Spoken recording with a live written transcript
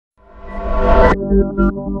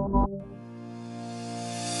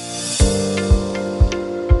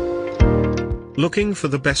Looking for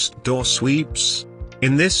the best door sweeps?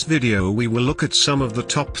 In this video we will look at some of the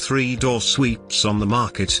top 3 door sweeps on the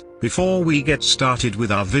market. Before we get started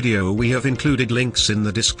with our video, we have included links in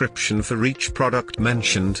the description for each product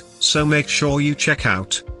mentioned, so make sure you check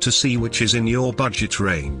out to see which is in your budget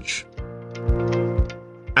range.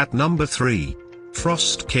 At number 3.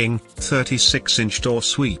 Frost King 36-inch door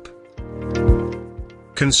sweep.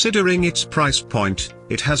 Considering its price point,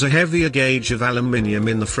 it has a heavier gauge of aluminium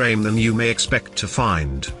in the frame than you may expect to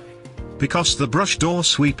find. Because the brush door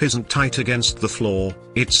sweep isn't tight against the floor,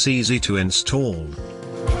 it's easy to install.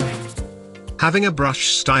 Having a brush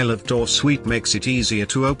style of door sweep makes it easier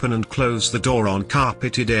to open and close the door on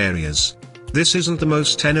carpeted areas. This isn't the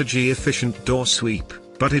most energy efficient door sweep,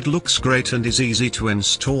 but it looks great and is easy to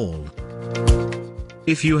install.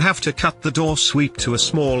 If you have to cut the door sweep to a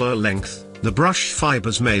smaller length, the brush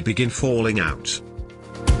fibers may begin falling out.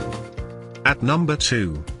 At number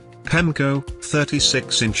 2. Pemko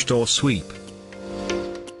 36-inch door sweep.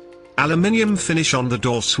 Aluminium finish on the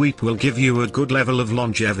door sweep will give you a good level of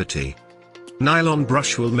longevity. Nylon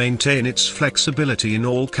brush will maintain its flexibility in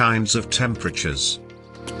all kinds of temperatures.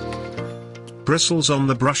 Bristles on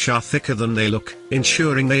the brush are thicker than they look,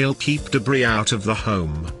 ensuring they'll keep debris out of the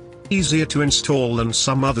home. Easier to install than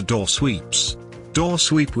some other door sweeps. Door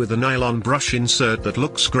sweep with a nylon brush insert that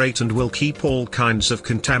looks great and will keep all kinds of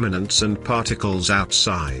contaminants and particles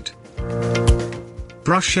outside.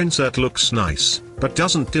 Brush insert looks nice, but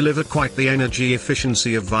doesn't deliver quite the energy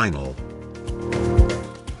efficiency of vinyl.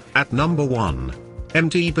 At number 1.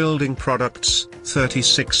 MD Building Products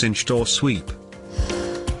 36-inch door sweep.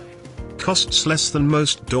 Costs less than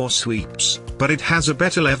most door sweeps, but it has a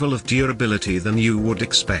better level of durability than you would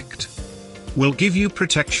expect. Will give you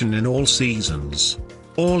protection in all seasons.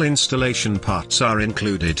 All installation parts are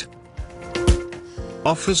included.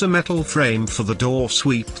 Offers a metal frame for the door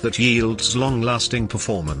sweep that yields long-lasting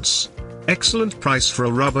performance. Excellent price for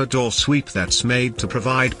a rubber door sweep that's made to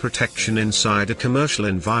provide protection inside a commercial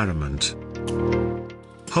environment.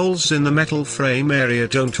 Holes in the metal frame area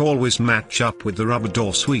don't always match up with the rubber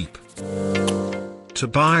door sweep. To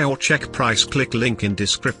buy or check price, click link in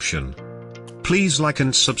description. Please like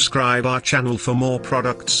and subscribe our channel for more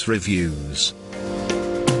products reviews.